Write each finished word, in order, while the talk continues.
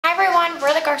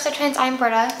the Garza Twins. I'm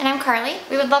Britta. And I'm Carly.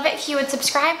 We would love it if you would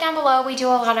subscribe down below. We do a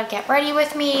lot of get ready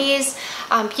with me's,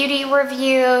 beauty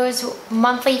reviews,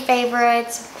 monthly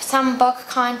favorites, some book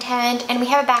content, and we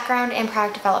have a background in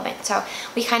product development. So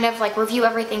we kind of like review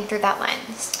everything through that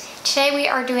lens. Today we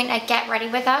are doing a get ready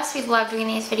with us. We love doing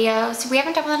these videos. We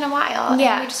haven't done one in a while.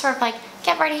 Yeah. And we just sort of like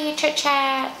get ready, chit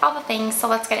chat, all the things. So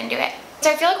let's get into it. So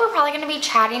I feel like we're probably going to be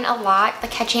chatting a lot, like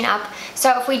catching up.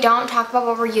 So if we don't talk about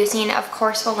what we're using, of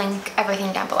course we'll link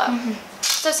everything down below.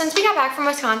 So since we got back from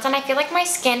Wisconsin, I feel like my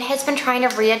skin has been trying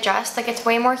to readjust. Like it's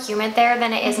way more humid there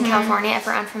than it is in California if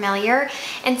we're unfamiliar.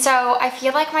 And so I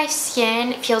feel like my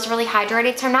skin feels really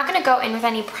hydrated. So I'm not going to go in with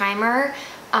any primer.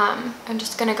 I'm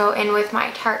just going to go in with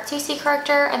my Tarte CC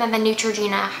corrector and then the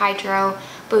Neutrogena Hydro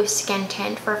Boost Skin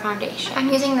Tint for foundation. I'm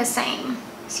using the same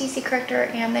CC corrector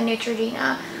and the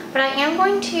Neutrogena. But I am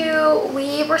going to,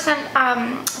 we were sent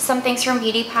some things from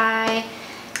Beauty Pie,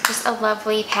 just a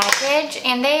lovely package.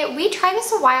 And we tried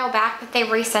this a while back, but they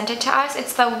resent it to us.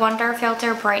 It's the Wonder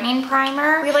Filter Brightening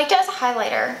Primer. We liked it as a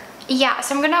highlighter. Yeah,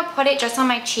 so I'm gonna put it just on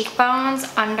my cheekbones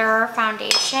under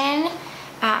foundation.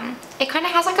 It kind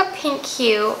of has like a pink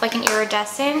hue, like an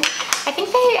iridescent. I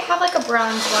think they have like a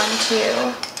bronze one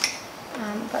too.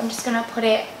 But I'm just gonna put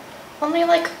it only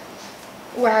like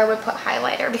where I would put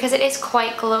highlighter because it is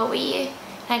quite glowy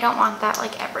and I don't want that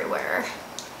like everywhere.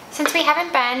 Since we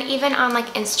haven't been even on like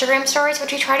Instagram stories,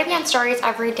 which we try to be on stories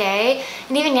every day,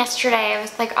 and even yesterday I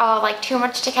was like, oh, like too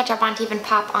much to catch up on to even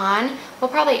pop on. We'll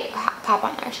probably pop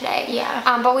on there today.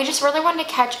 Yeah. But we just really wanted to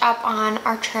catch up on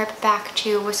our trip back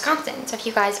to Wisconsin. So if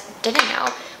you guys didn't know,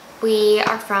 we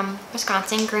are from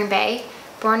Wisconsin, Green Bay,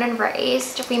 born and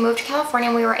raised. We moved to California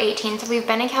when we were 18, so we've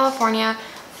been in California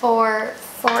for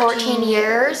 14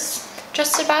 years,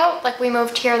 just about. Like we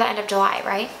moved here the end of July,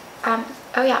 right?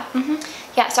 Oh yeah.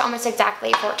 Yeah, so almost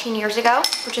exactly 14 years ago,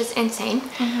 which is insane.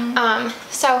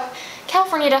 So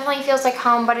California definitely feels like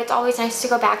home, but it's always nice to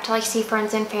go back to like see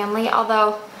friends and family,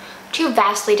 although two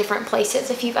vastly different places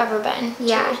if you've ever been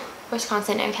to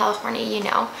Wisconsin and California, you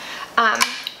know.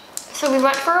 So we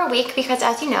went for a week because,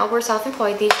 as you know, we're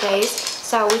self-employed these days.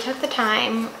 So we took the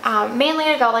time mainly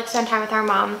to go like spend time with our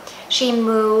mom. She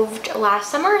moved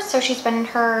last summer, so she's been in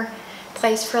her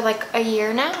place for like a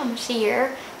year now, almost a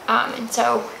year. And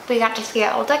so we got to see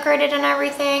it all decorated and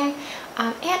everything,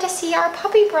 and to see our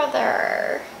puppy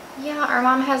brother. Yeah, our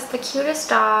mom has the cutest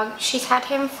dog. She's had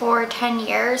him for 10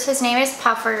 years. His name is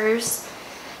Puffers,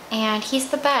 and he's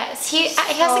the best. He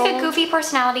has like a goofy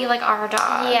personality like our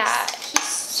dogs. Yeah, he's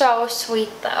so sweet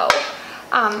though.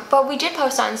 But we did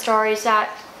post on stories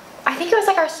that I think it was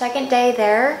like our second day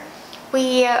there.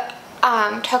 We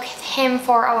took him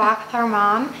for a walk with our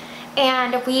mom.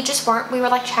 And we were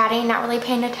like chatting, not really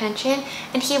paying attention,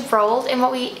 and he rolled in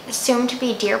what we assumed to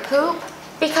be deer poop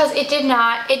because it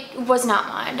was not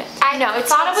mud. I know, it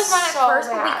thought it was mud at first,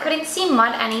 but we couldn't see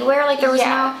mud anywhere, like there was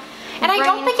no and I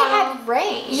don't think it had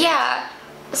rain. Yeah.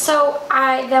 So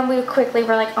then we quickly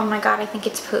were like, oh my god, I think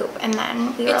it's poop, and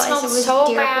then we realized it was so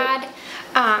deer bad. poop.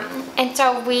 And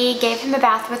so we gave him a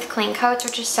bath with clean coats,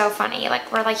 which is so funny.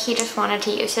 Like we're like, he just wanted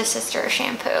to use his sister's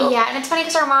shampoo. Yeah, and it's funny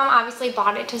because our mom obviously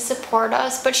bought it to support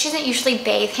us, but she doesn't usually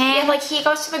bathe him. Yeah, like he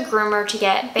goes to the groomer to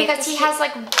get bathed because he has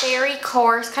like very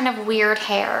coarse, kind of weird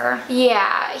hair.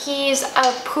 Yeah, he's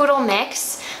a poodle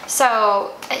mix.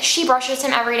 So she brushes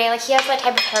him every day. Like he has that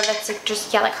type of hair that's like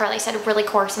just, yeah, like Carly said, really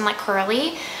coarse and like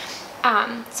curly.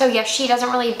 So yeah, she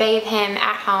doesn't really bathe him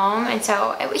at home, and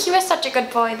so he was such a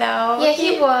good boy though. Yeah,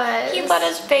 he was. He let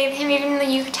us bathe him even though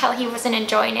you could tell he wasn't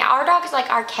enjoying it. Our dog is like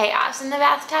our chaos in the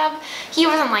bathtub. He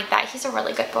wasn't like that. He's a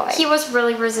really good boy. He was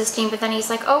really resisting, but then he's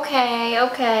like, okay,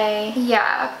 okay.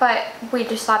 Yeah, but we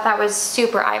just thought that was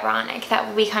super ironic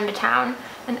that we come to town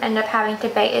and end up having to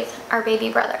bathe our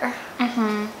baby brother.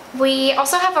 We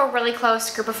also have a really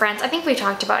close group of friends. I think we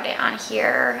talked about it on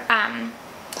here.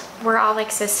 We're all like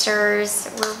sisters.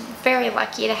 We're very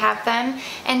lucky to have them.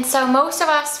 And so most of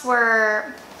us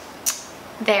were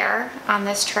there on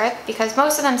this trip because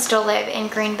most of them still live in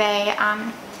Green Bay.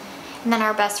 And then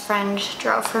our best friend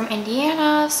drove from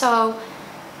Indiana. So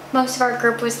most of our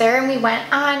group was there, and we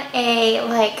went on a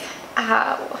like,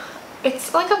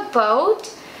 it's like a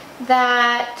boat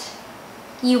that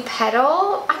you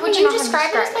pedal. Would you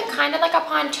describe it as like kind of like a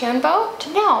pontoon boat?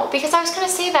 No, because I was gonna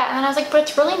say that, and then I was like, but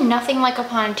it's really nothing like a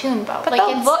pontoon boat. But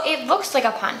like it looks like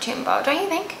a pontoon boat, don't you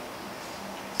think?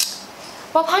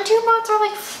 Well, pontoon boats are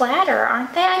like flatter,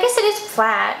 aren't they? I guess it is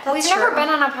flat. We've never been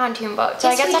on a pontoon boat, so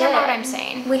Yes, I guess I don't know what did. I'm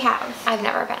saying. We have. I've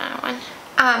never been on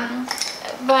one.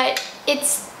 But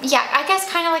it's, yeah, I guess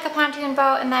kind of like a pontoon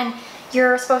boat, and then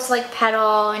you're supposed to like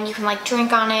pedal, and you can like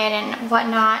drink on it and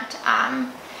whatnot.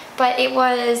 but it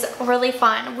was really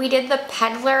fun. We did the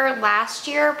peddler last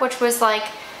year, which was like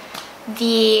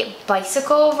the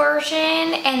bicycle version,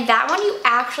 and that one you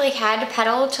actually had to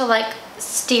pedal to like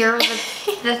steer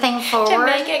the thing forward to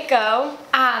make it go.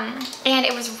 And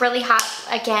it was really hot.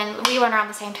 Again, we went around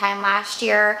the same time last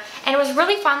year, and it was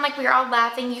really fun. Like, we were all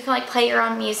laughing. You can like play your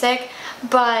own music,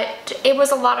 but it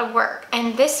was a lot of work.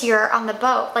 And this year on the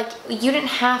boat, like, you didn't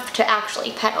have to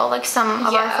actually pedal. Like, some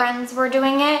of our friends were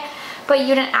doing it, but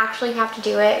you didn't actually have to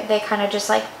do it. They kind of just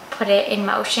like put it in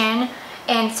motion.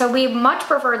 And so we much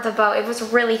preferred the boat. It was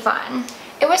really fun.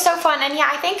 It was so fun. And yeah,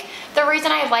 I think the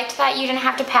reason I liked that you didn't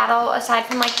have to paddle, aside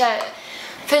from like the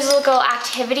physical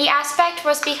activity aspect,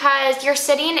 was because you're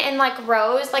sitting in like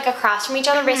rows, like across from each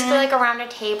other, basically like around a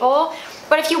table.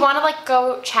 But if you want to like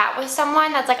go chat with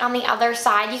someone that's like on the other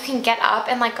side, you can get up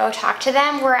and like go talk to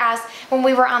them. Whereas when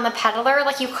we were on the peddler,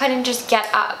 like you couldn't just get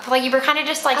up. Like you were kind of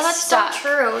just like stuck. So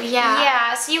true. Yeah.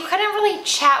 Yeah, so you couldn't really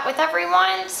chat with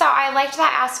everyone. So I liked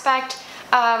that aspect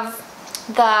of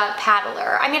the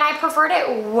paddler. I mean, I preferred it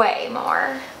way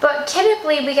more. But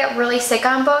typically we get really sick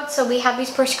on boats, so we have these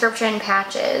prescription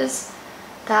patches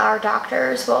that our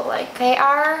doctors will like. They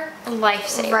are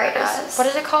lifesavers. Right. What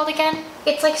is it called again?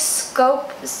 It's like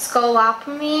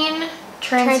scopolamine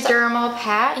transdermal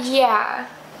patch. Yeah.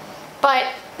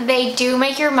 But they do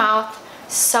make your mouth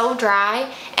so dry,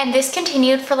 and this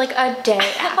continued for like a day.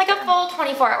 Like a full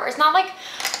 24 hours. Not like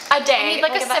a day. I need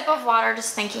like a sip of water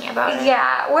just thinking about it.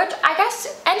 Yeah, which I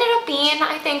guess ended up being,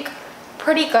 I think,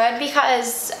 pretty good,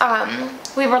 because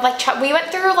we were like, we went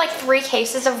through like 3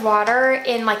 cases of water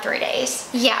in like 3 days.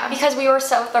 Yeah. Because we were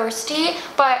so thirsty,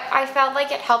 but I felt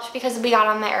like it helped because we got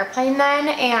on the airplane then,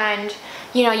 and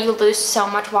you know, you lose so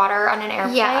much water on an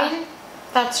airplane. Yeah.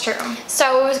 That's true.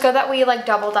 So it was good that we like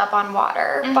doubled up on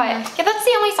water. But yeah, that's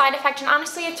the only side effect, and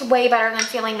honestly it's way better than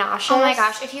feeling nauseous. Oh my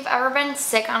gosh, if you've ever been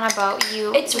sick on a boat,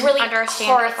 it's really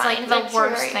understand horrifying. It's like the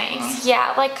worst thing.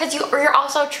 Yeah, like, because you're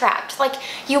also trapped. Like,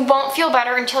 you won't feel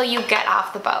better until you get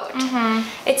off the boat.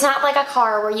 It's not like a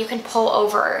car where you can pull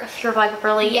over if you're like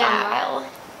really unwell.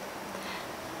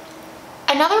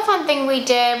 Another fun thing we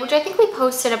did, which I think we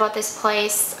posted about this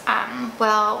place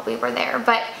while we were there,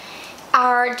 but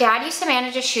our dad used to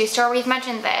manage a shoe store. We've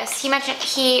mentioned this. He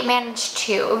managed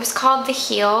 2. It was called The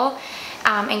Heel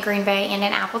in Green Bay and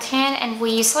in Appleton. And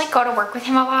we used to like go to work with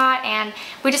him a lot. And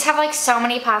we just have like so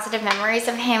many positive memories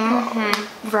of him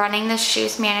running the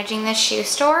shoes, managing this shoe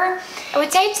store. I would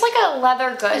say it's like a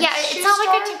leather goods. Yeah, it's not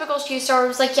like a typical shoe store. It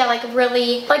was like, yeah, like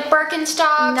really like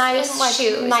Birkenstocks, nice and, like,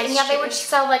 shoes. Nice and yeah, they shoes. would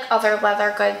sell like other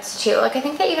leather goods too. Like I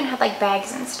think they even had like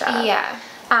bags and stuff. Yeah.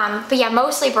 But yeah,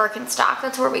 mostly Birkenstock.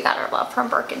 That's where we got our love from,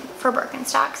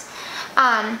 Birkenstocks.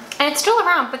 And it's still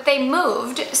around, but they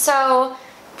moved. So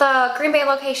the Green Bay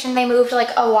location, they moved like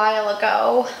a while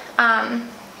ago.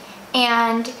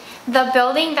 And the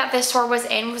building that this store was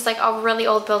in was like a really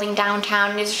old building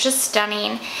downtown. And it was just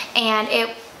stunning. And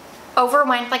it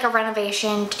overwent like a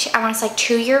renovation, I want to say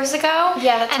 2 years ago.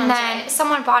 Yeah, that sounds And then right.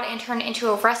 someone bought it and turned it into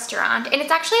a restaurant. And it's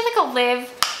actually like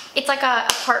it's like a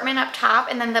apartment up top,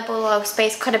 and then the below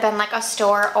space could have been like a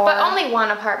store or... But only one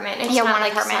apartment. It's not one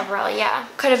like apartment. several, yeah.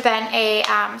 Could have been a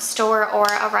store or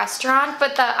a restaurant,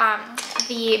 but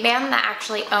the man that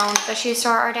actually owned the shoe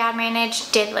store our dad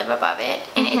managed did live above it,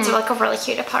 and it's like a really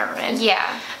cute apartment.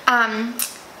 Yeah.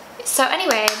 So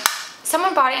anyway,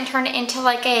 someone bought it and turned it into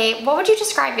like a... What would you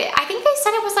describe it? I think they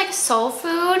said it was like soul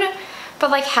food, but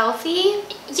like healthy.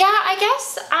 Yeah, I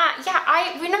guess,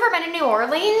 we've never been to New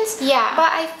Orleans. Yeah.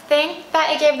 But I think that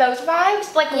it gave those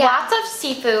vibes, like lots of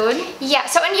seafood. Yeah,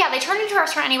 so, and yeah, they turned it into a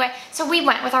restaurant anyway. So we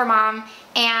went with our mom,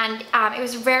 and it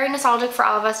was very nostalgic for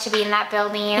all of us to be in that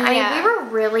building. I mean, we were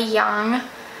really young,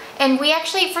 and we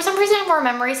actually, for some reason, have more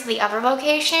memories of the other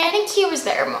location. I think he was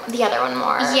there, the other one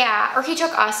more. Yeah, or he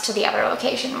took us to the other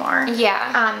location more.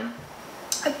 Yeah.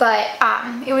 But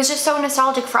it was just so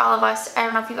nostalgic for all of us. I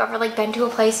don't know if you've ever like been to a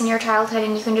place in your childhood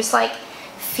and you can just like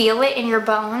feel it in your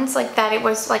bones, like that it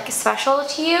was like special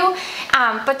to you.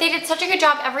 But they did such a good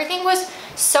job. Everything was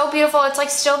so beautiful. It's like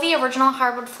still the original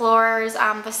hardwood floors.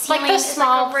 The ceilings, like the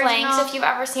small like planks, if you've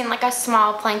ever seen like a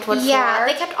small planked wood floor. Yeah,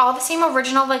 they kept all the same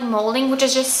original like molding, which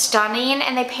is just stunning,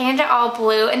 and they painted it all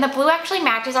blue, and the blue actually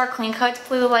matches our clean coats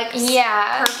blue like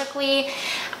perfectly.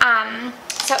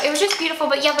 So it was just beautiful,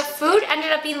 but yeah, the food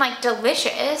ended up being like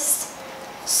delicious.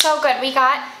 So good.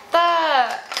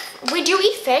 We do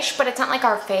eat fish, but it's not like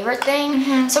our favorite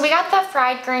thing. So we got the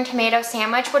fried green tomato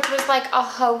sandwich, which was like a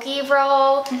hoagie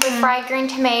roll with fried green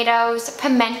tomatoes,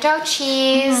 pimento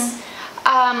cheese,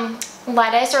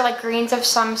 lettuce or like greens of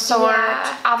some sort.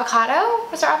 Yeah. Avocado?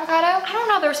 Was there avocado? I don't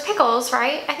know. There's pickles,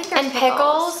 right? I think there's And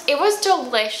pickles. It was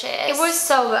delicious. It was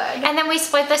so good. And then we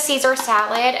split the Caesar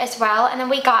salad as well. And then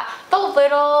we got the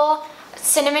little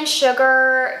cinnamon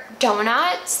sugar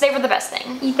donuts. They were the best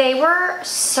thing. They were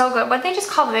so good. What did they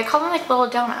just call them? They called them like little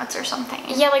donuts or something.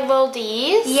 Yeah, like little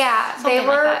D's. Yeah, Something they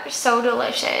were like that. so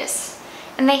delicious.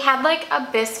 And they had like a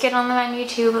biscuit on the menu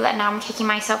too that now I'm kicking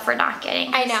myself for not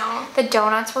getting. I know. The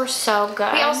donuts were so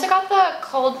good. We also got the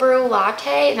cold brew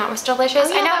latte, and that was delicious. Oh,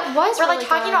 yeah, I know that was we're really like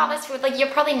talking good. about all this food. Like you'll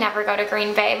probably never go to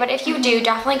Green Bay, but if you do,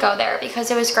 definitely go there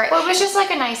because it was great. Well, it was just like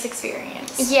a nice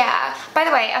experience. Yeah. By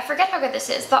the way, I forget how good this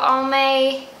is. The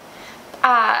Almay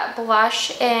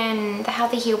blush in the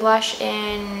Healthy Hue blush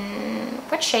in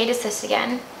what shade is this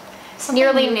again? Something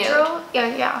Nearly neutral? nude.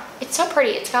 Yeah. It's so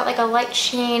pretty. It's got like a light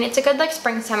sheen. It's a good like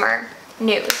spring summer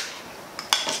nude.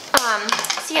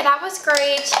 So yeah, that was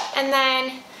great. And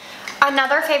then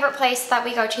another favorite place that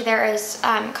we go to there is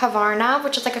Kavarna,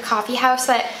 which is like a coffee house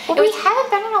that We haven't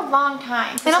been in a long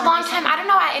time. in a long time. I don't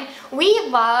know. And we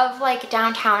love like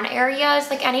downtown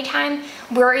areas. Like anytime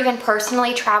we're even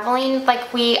personally traveling,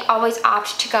 like we always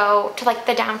opt to go to like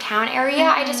the downtown area.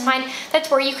 I just find that's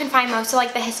where you can find most of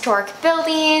like the historic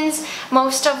buildings,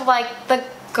 most of like the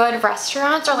good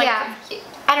restaurants, or like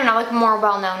I don't know, like more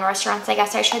well-known restaurants, I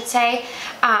guess I should say.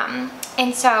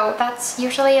 And so that's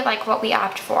usually like what we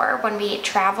opt for when we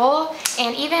travel,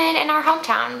 and even in our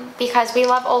hometown, because we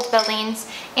love old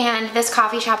buildings. And this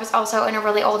coffee shop is also in a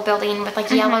really old building with like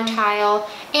yellow tile,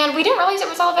 and we didn't realize it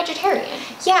was all vegetarian.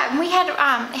 Yeah, we had it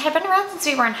had been around since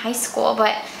we were in high school,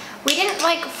 but we didn't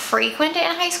like frequent it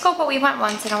in high school, but we went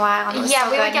once in a while. And it was Yeah,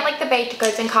 so we good. would get like the baked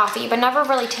goods and coffee, but never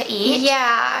really to eat.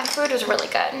 Yeah. The food was really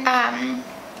good.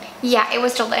 Yeah, it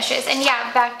was delicious. And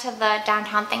yeah, back to the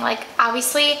downtown thing. Like,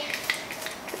 obviously,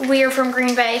 we are from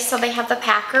Green Bay, so they have the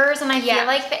Packers, and I feel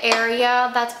like the area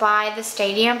that's by the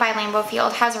stadium, by Lambeau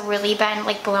Field, has really been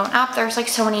like blown up. There's like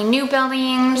so many new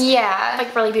buildings. Yeah.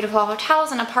 Like really beautiful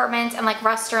hotels and apartments and like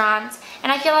restaurants.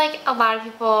 And I feel like a lot of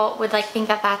people would like think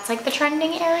that that's like the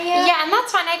trending area. Yeah, and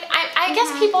that's fine. I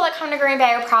guess people that come to Green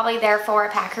Bay are probably there for a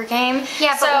Packer game.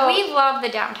 Yeah, so but we love the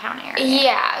downtown area.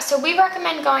 Yeah, so we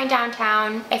recommend going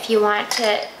downtown if you want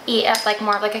to eat at like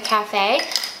more of like a cafe,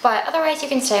 but otherwise you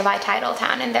can stay by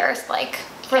Titletown, and there's like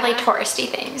really touristy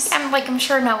things. And like I'm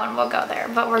sure no one will go there,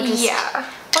 but we're just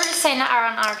saying that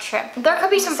on our trip. There could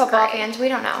be some football fans, we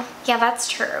don't know. Yeah, that's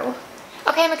true.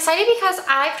 Okay, I'm excited because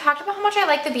I've talked about how much I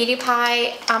like the Beauty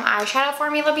Pie eyeshadow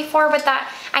formula before, but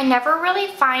that I never really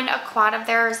find a quad of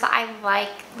theirs that I like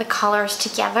the colors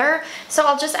together. So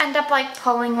I'll just end up like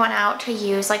pulling one out to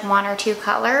use like one or two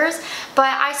colors.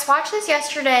 But I swatched this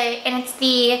yesterday, and it's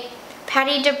the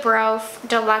Patty DeBrow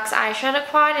Deluxe Eyeshadow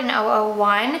Quad in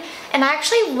 001. And I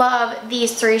actually love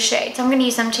these three shades. I'm going to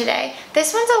use them today.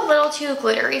 This one's a little too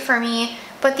glittery for me,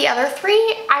 but the other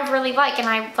three I really like, and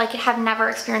I like have never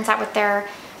experienced that with their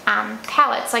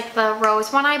palettes. Like the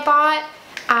rose one I bought,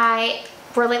 I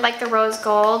really like the rose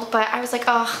gold, but I was like,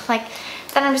 oh, like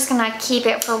then I'm just gonna keep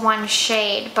it for one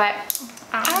shade. But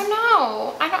I don't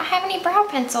know. I don't have any brow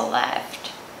pencil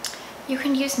left. You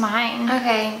can use mine.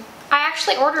 Okay. I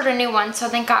actually ordered a new one, so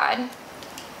thank God.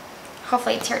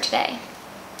 Hopefully it's here today.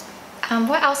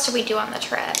 What else did we do on the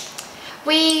trip?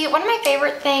 One of my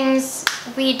favorite things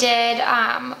we did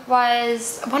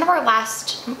was one of our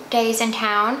last days in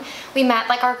town. We met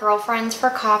like our girlfriends for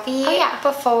coffee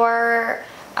before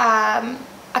a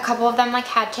couple of them like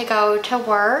had to go to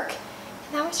work,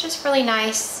 and that was just really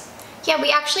nice. Yeah,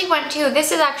 we actually went to,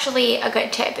 this is actually a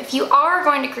good tip. If you are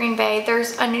going to Green Bay,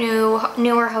 there's a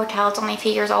newer hotel. It's only a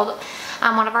few years old.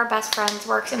 One of our best friends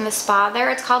works in the spa there.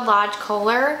 It's called Lodge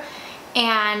Kohler,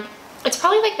 and it's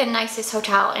probably like the nicest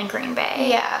hotel in Green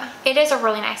Bay. Yeah. It is a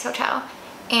really nice hotel.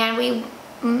 And we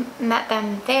met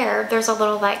them there. There's a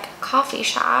little like coffee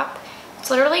shop. It's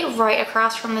literally right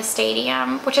across from the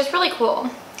stadium, which is really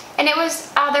cool. And it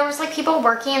was, there was like people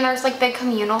working, and there's like big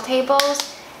communal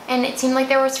tables. And it seemed like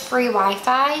there was free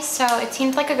Wi-Fi, so it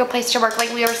seemed like a good place to work.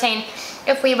 Like we were saying,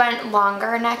 if we went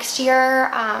longer next year,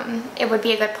 it would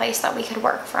be a good place that we could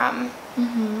work from.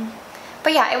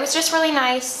 But yeah, it was just really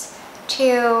nice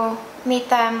to meet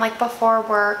them like before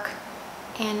work,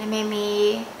 and it made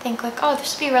me think like, oh,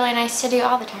 this would be really nice to do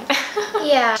all the time.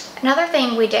 Yeah. Another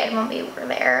thing we did when we were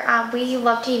there, we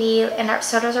love TV, and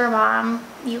so does our mom.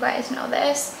 You guys know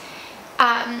this.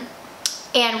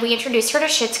 And we introduced her to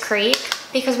Schitt's Creek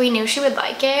because we knew she would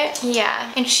like it.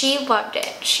 Yeah. And she loved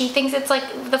it. She thinks it's like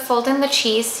the folding the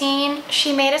cheese scene.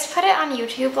 She made us put it on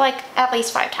YouTube like at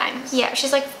least 5 times. Yeah,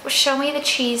 she's like, show me the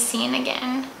cheese scene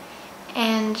again.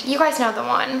 And You guys know the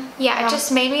one. yeah, it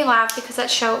just made me laugh because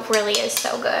that show really is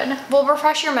so good. We'll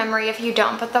refresh your memory if you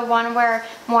don't, but the one where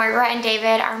Moira and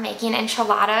David are making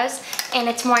enchiladas, and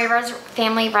it's Moira's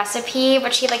family recipe,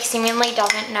 but she like seemingly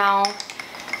doesn't know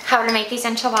how to make these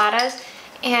enchiladas.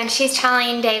 And she's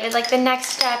telling David, like, the next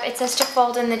step, it says to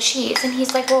fold in the cheese. And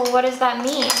he's like, well, what does that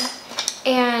mean?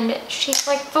 And she's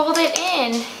like, fold it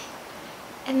in.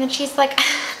 And then she's like,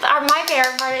 my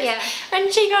favorite part is,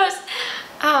 and she goes,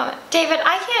 David,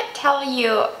 I can't tell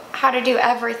you how to do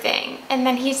everything. And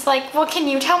then he's like, well, can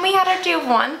you tell me how to do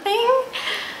one thing?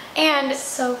 And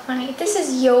So funny. This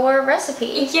is your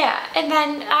recipe. yeah, and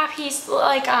then he's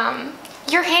like,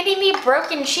 you're handing me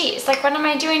broken cheese. Like, what am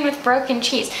I doing with broken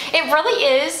cheese? It really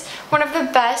is one of the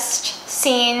best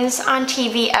scenes on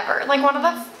TV ever. Like, one of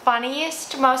the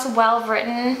funniest, most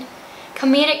well-written.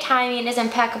 Comedic timing is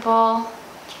impeccable.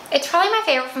 It's probably my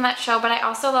favorite from that show, but I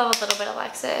also love a little bit of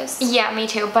Alexis. Yeah, me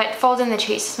too. But Fold in the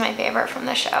Cheese is my favorite from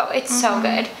the show. It's so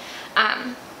good.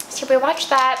 So we watched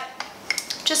that.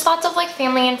 Just lots of like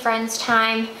family and friends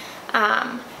time.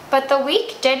 But the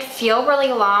week did feel really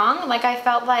long. Like, I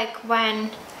felt like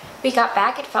when we got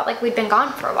back, it felt like we'd been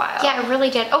gone for a while. Yeah, it really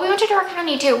did. Oh, we went to Door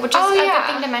County too, which is a good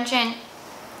thing to mention.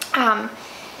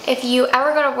 If you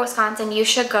ever go to Wisconsin, you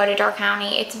should go to Door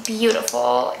County. It's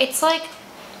beautiful. It's like,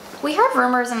 we heard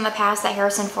rumors in the past that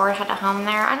Harrison Ford had a home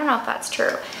there. I don't know if that's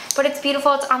true, but it's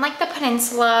beautiful. It's on like the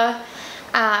peninsula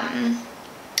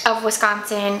of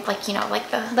Wisconsin, like, you know,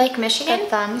 like the Lake Michigan?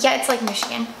 yeah, it's like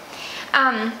Michigan.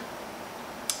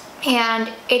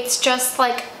 And it's just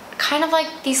like kind of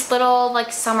like these little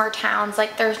like summer towns.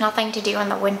 Like, there's nothing to do in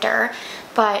the winter,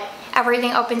 but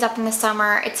everything opens up in the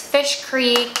summer. It's Fish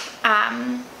Creek,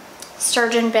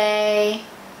 Sturgeon Bay,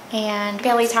 and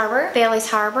Bailey's Harbor? Bailey's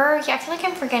Harbor. Yeah, I feel like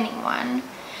I'm forgetting one.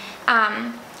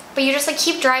 But you just like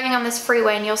keep driving on this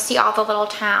freeway and you'll see all the little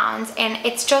towns. And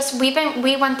it's just, we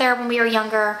went there when we were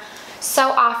younger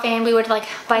so often. We would like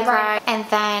bike ride. And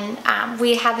then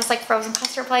we had this like frozen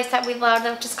custard place that we loved,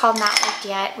 which is called Not Liked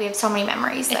Yet. We have so many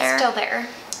memories there. It's still there.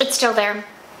 It's still there.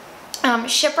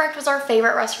 Shipwrecked was our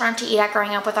favorite restaurant to eat at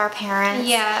growing up with our parents.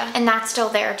 Yeah. And that's still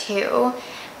there too.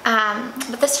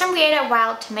 But this time we ate at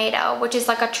Wild Tomato, which is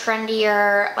like a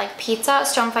trendier like pizza,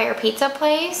 Stonefire pizza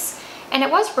place. And it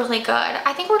was really good.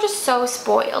 I think we're just so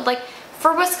spoiled. Like,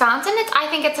 for Wisconsin, I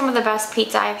think it's some of the best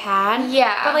pizza I've had.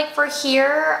 Yeah. But like for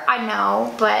here, I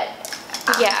know, but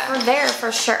yeah, for there,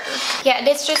 for sure. Yeah,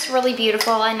 it's just really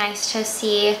beautiful and nice to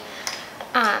see.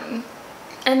 And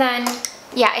then,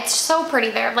 yeah, it's so pretty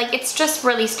there. Like, it's just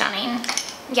really stunning.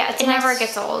 Yeah, it never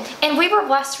gets old. And we were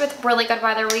blessed with really good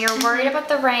weather. We were worried about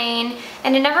the rain,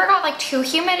 and it never got like too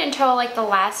humid until like the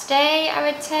last day,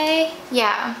 I would say.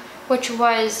 Yeah. Which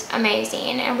was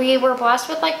amazing. And we were blessed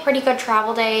with like pretty good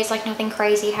travel days, like nothing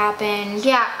crazy happened.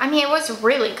 Yeah, I mean, it was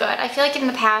really good. I feel like in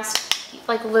the past,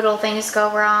 like little things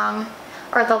go wrong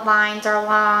or the lines are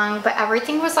long, but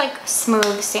everything was like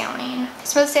smooth sailing.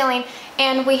 Smooth sailing.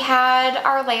 And we had,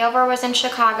 our layover was in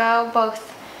Chicago,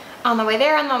 both on the way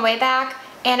there and on the way back.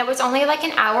 And it was only like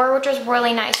an hour, which was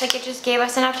really nice. Like, it just gave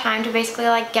us enough time to basically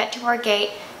like get to our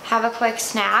gate, have a quick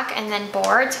snack, and then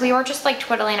board. So we weren't just like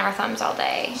twiddling our thumbs all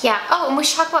day. Yeah. Oh, and we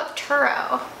should talk about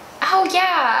Turo. Oh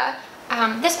yeah.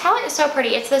 This palette is so pretty.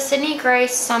 It's the Sydney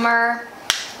Grace Summer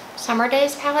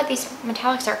Days palette. These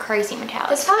metallics are crazy metallics.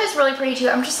 This palette is really pretty too.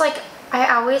 I'm just like,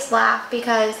 I always laugh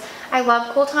because I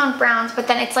love cool tone browns, but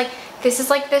then it's like, this is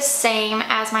like the same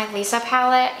as my Lisa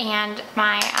palette and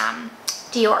my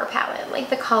Dior palette, like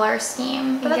the color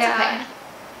scheme, but that's okay.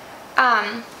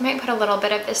 I might put a little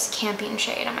bit of this camping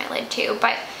shade on my lid too,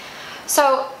 but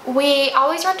so we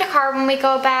always rent a car when we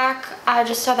go back,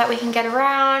 just so that we can get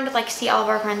around, like see all of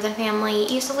our friends and family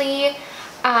easily.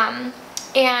 And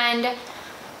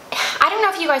I don't know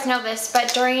if you guys know this,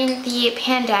 but during the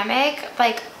pandemic,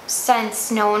 like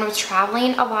since no one was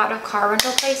traveling, a lot of car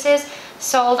rental places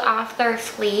sold off their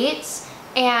fleets.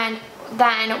 And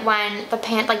then when the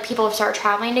people started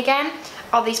traveling again,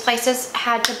 all these places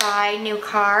had to buy new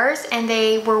cars, and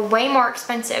they were way more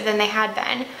expensive than they had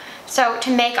been. So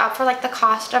to make up for like the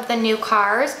cost of the new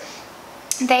cars,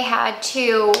 they had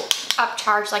to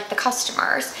upcharge like the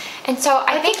customers. And so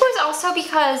I think it was also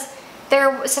because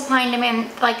their supply and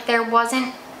demand, like there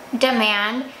wasn't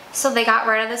demand, so they got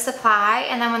rid of the supply,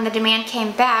 and then when the demand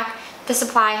came back, the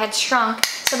supply had shrunk,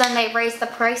 so then they raised the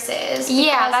prices.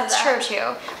 Yeah, that's true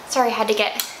too. Sorry, I had to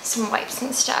get some wipes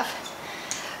and stuff.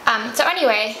 So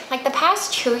anyway, like the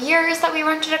past 2 years that we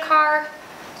rented a car,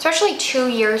 especially 2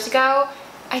 years ago,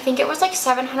 I think it was like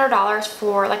 $700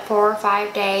 for like 4 or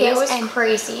 5 days. Yeah, it was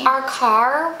crazy. Our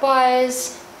car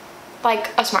was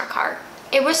like a smart car.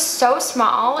 It was so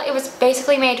small. It was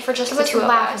basically made for just the two of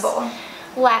us.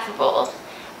 Laughable.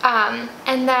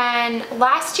 And then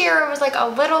last year it was like a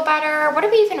little better. What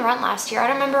did we even rent last year? I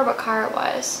don't remember what car it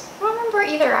was. I don't remember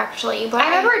either, actually. But I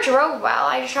remember it drove well.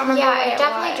 I just don't remember what it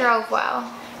definitely drove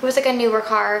well. It was like a newer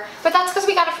car. But that's because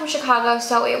we got it from Chicago,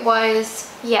 so it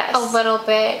was a little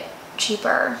bit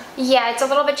cheaper. Yeah, it's a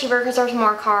little bit cheaper because there's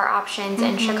more car options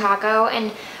in Chicago.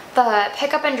 And the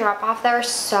pickup and drop off there is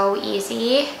so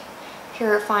easy. If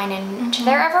you're flying into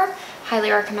there ever, highly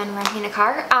recommend renting a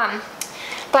car.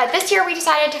 But this year we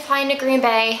decided to fly into Green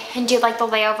Bay and do like the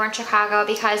layover in Chicago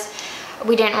because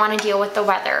we didn't want to deal with the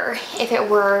weather if it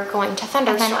were going to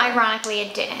thunderstorm. And then ironically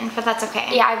it didn't, but that's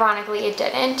okay. Yeah, ironically it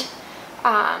didn't.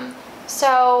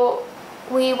 So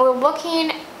we were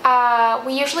looking,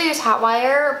 we usually use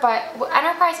Hotwire, but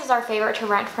Enterprise is our favorite to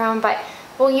rent from, but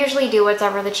we'll usually do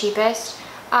whatever the cheapest.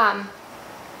 And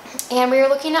we were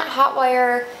looking at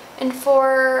Hotwire, and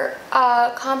for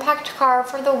a compact car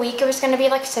for the week, it was going to be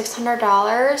like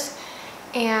 $600.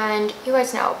 And you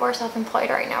guys know, we're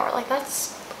self-employed right now. We're like,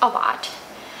 that's a lot.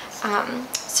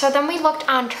 So then we looked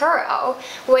on Turo,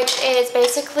 which is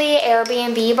basically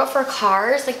Airbnb, but for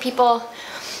cars. Like, people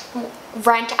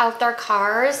rent out their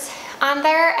cars on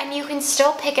there, and you can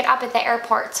still pick it up at the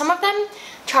airport. Some of them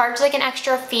charge like an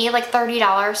extra fee, like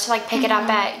 $30 to like pick it up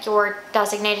at your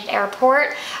designated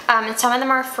airport, and some of them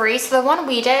are free. So the one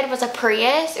we did was a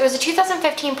Prius. It was a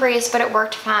 2015 Prius, but it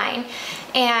worked fine,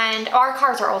 and our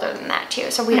cars are older than that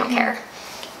too, so we don't care.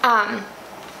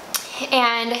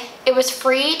 And it was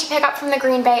free to pick up from the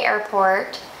Green Bay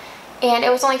airport, and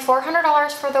it was only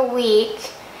 $400 for the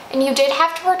week. And you did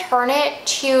have to return it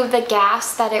to the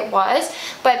gas that it was,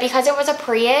 but because it was a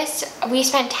Prius, we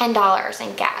spent $10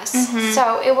 in gas.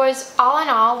 So it was all in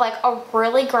all like a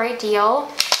really great deal,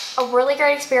 a really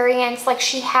great experience. Like,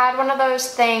 she had one of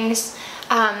those things,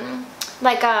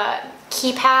 like a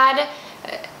keypad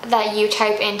that you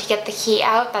type in to get the key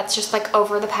out, that's just like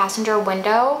over the passenger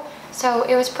window. So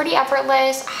it was pretty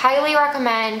effortless. Highly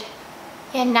recommend.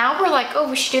 And now we're like, oh,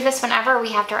 we should do this whenever we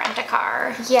have to rent a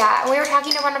car. Yeah, we were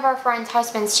talking to one of our friends'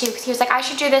 husbands too, because he was like, I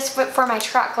should do this for my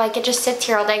truck. Like, it just sits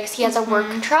here all day because he has a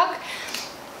work truck.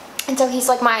 And so he's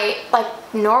like, my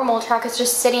normal truck is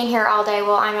just sitting here all day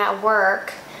while I'm at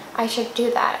work. I should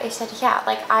do that. I said, yeah,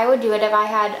 like, I would do it if I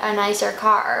had a nicer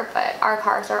car, but our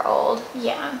cars are old.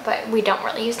 Yeah. But we don't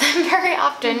really use them very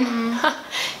often.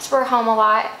 So we're home a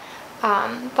lot.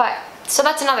 So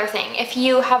that's another thing. If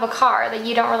you have a car that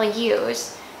you don't really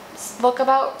use, look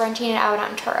about renting it out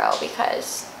on Turo,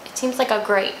 because it seems like a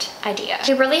great idea.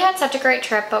 We really had such a great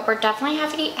trip, but we're definitely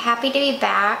happy to be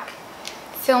back,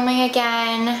 filming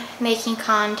again, making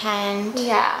content.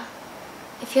 Yeah.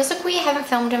 It feels like we haven't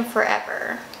filmed in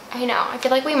forever. I know. I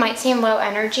feel like we might seem low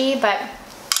energy, but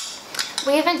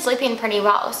we have been sleeping pretty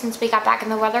well since we got back,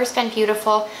 and the weather's been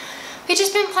beautiful. We've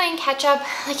just been playing catch up,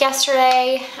 like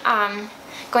yesterday,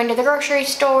 going to the grocery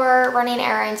store, running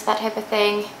errands, that type of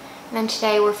thing. And then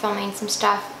today we're filming some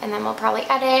stuff, and then we'll probably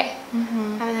edit.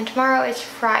 And then tomorrow is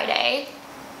Friday.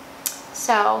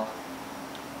 So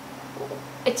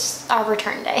it's our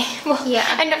return day.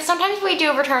 Yeah. And sometimes we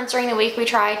do returns during the week, we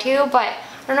try to, but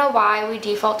I don't know why we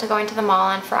default to going to the mall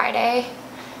on Friday.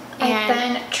 I've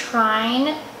been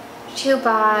trying to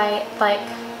buy like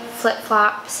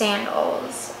flip-flop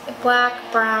sandals.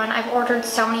 Black, brown. I've ordered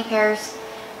so many pairs.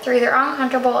 They're either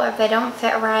uncomfortable or if they don't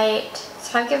fit right.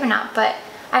 So I've given up, but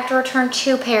I have to return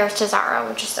 2 pairs to Zara,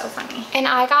 which is so funny. And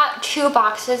I got 2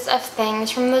 boxes of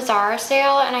things from the Zara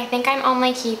sale, and I think I'm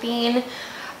only keeping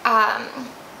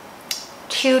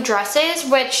 2 dresses,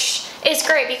 which is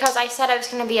great because I said I was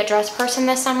going to be a dress person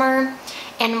this summer,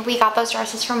 and we got those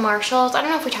dresses from Marshalls. I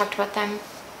don't know if we talked about them,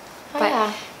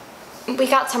 but we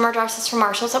got summer dresses from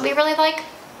Marshalls that we really like.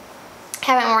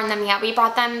 Haven't worn them yet. We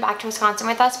brought them back to Wisconsin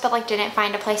with us, but like didn't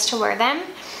find a place to wear them.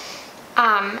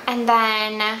 And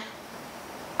then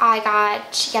I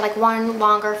got like 1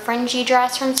 longer fringy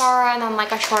dress from Zara, and then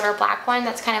like a shorter black one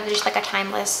that's kind of just like a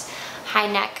timeless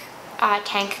high neck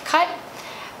tank cut.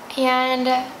 And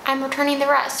I'm returning the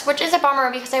rest, which is a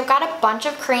bummer because I've got a bunch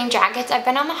of cream jackets. I've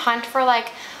been on the hunt for like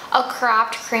a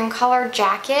cropped cream colored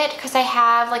jacket because I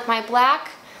have like my black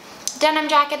denim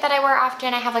jacket that I wear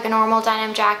often. I have like a normal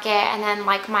denim jacket, and then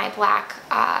like my black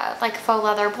like faux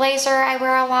leather blazer I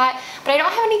wear a lot, but I don't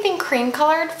have anything cream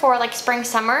colored for like spring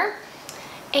summer,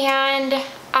 and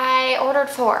I ordered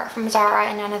 4 from Zara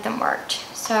and none of them worked.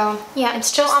 So yeah, it's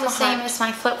still just on the the same hunt. as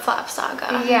my flip-flop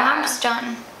saga. Yeah. I'm just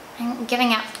done. I'm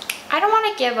giving up. I don't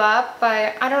want to give up,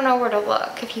 but I don't know where to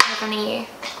look if you have any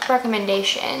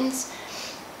recommendations.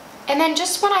 And then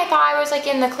just when I thought I was like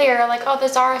in the clear, like, oh, the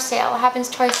Zara sale happens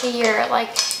twice a year,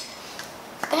 like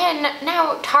then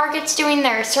now Target's doing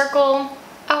their Circle.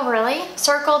 Oh, really?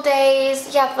 Circle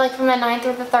days. Yeah, like from the 9th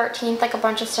through the 13th, like a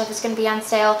bunch of stuff is going to be on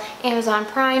sale. Amazon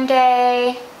Prime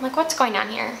Day. I'm like, what's going on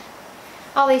here?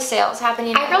 All these sales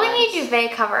happening. I really need a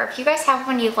duvet cover. If you guys have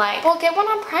one you like. Well, get one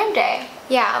on Prime Day.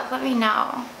 Yeah, let me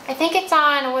know. I think it's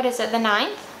on, what is it, the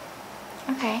 9th?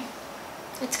 Okay.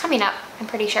 It's coming up, I'm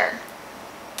pretty sure.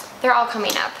 They're all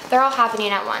coming up. They're all happening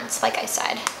at once, like I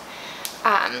said.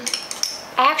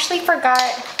 I actually forgot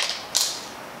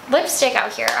lipstick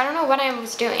out here. I don't know what I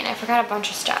was doing. I forgot a bunch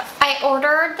of stuff. I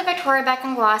ordered the Victoria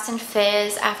Beckham Gloss and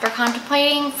Fizz after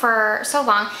contemplating for so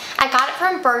long. I got it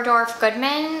from Bergdorf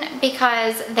Goodman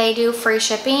because they do free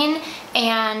shipping,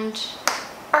 and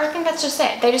or I think that's just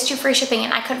it. They just do free shipping,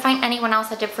 and I couldn't find anyone else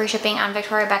that did free shipping on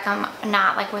Victoria Beckham,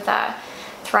 not like with a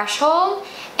threshold.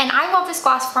 And I love this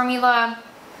gloss formula,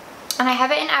 and I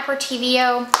have it in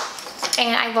Apertivio.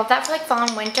 And I love that for like fall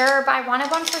and winter, but I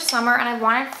wanted one for summer, and I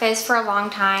wanted Fizz for a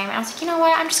long time. And I was like, you know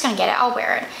what, I'm just gonna get it, I'll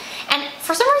wear it. And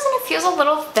for some reason it feels a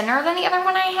little thinner than the other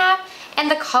one I have, and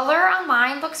the color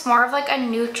online looks more of like a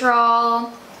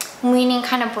neutral, leaning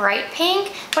kind of bright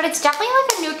pink, but it's definitely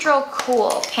like a neutral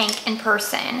cool pink in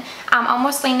person,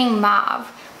 almost leaning mauve,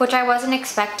 which I wasn't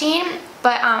expecting,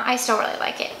 but I still really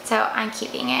like it, so I'm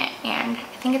keeping it, and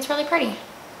I think it's really pretty.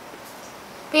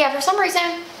 But yeah, for some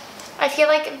reason I feel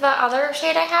like the other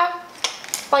shade I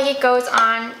have, like it goes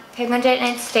on pigmented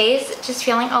and it stays just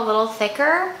feeling a little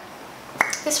thicker.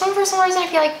 This one for some reason I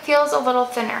feel like feels a little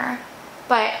thinner,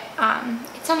 but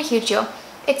it's not a huge deal.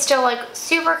 It's still like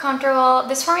super comfortable.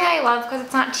 This formula I love because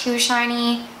it's not too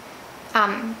shiny,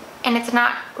 and it's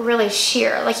not really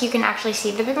sheer. Like you can actually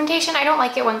see the pigmentation. I don't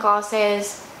like it when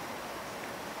glosses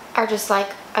are just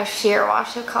like a sheer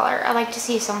wash of color. I like to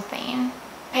see something.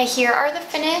 Okay, here are the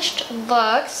finished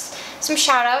looks. Some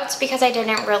shout outs because I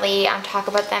didn't really talk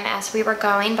about them as we were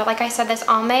going, but like I said, this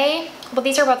Almay, well,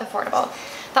 these are both affordable.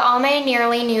 The Almay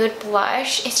Nearly Nude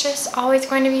Blush, it's just always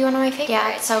going to be one of my favorites.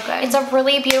 Yeah, it's so good. It's a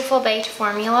really beautiful baked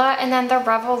formula. And then the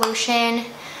Revolution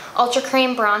Ultra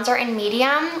Cream Bronzer in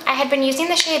medium. I had been using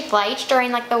the shade Light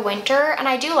during like the winter, and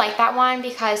I do like that one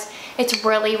because it's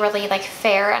really, really like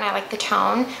fair and I like the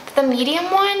tone. But the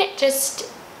medium one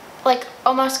just like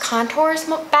almost contours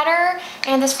better,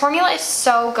 and this formula is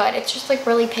so good. It's just like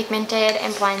really pigmented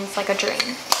and blends like a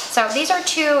dream. So these are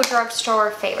two drugstore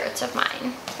favorites of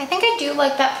mine. I think I do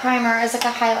like that primer as like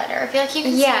a highlighter. I feel like you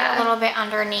can see it a little bit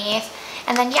underneath.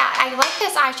 And then yeah, I like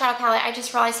this eyeshadow palette. I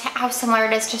just realized how similar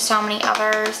it is to so many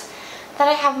others that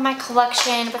I have in my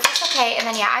collection, but that's okay. And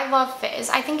then yeah, I love Fizz.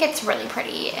 I think it's really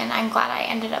pretty, and I'm glad I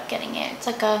ended up getting it. It's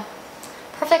like a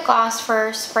perfect gloss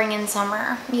for spring and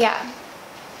summer. Yeah.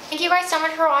 Thank you guys so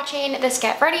much for watching this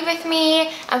Get Ready With Me.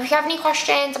 If you have any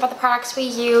questions about the products we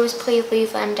use, please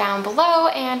leave them down below,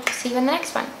 and we'll see you in the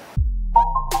next one.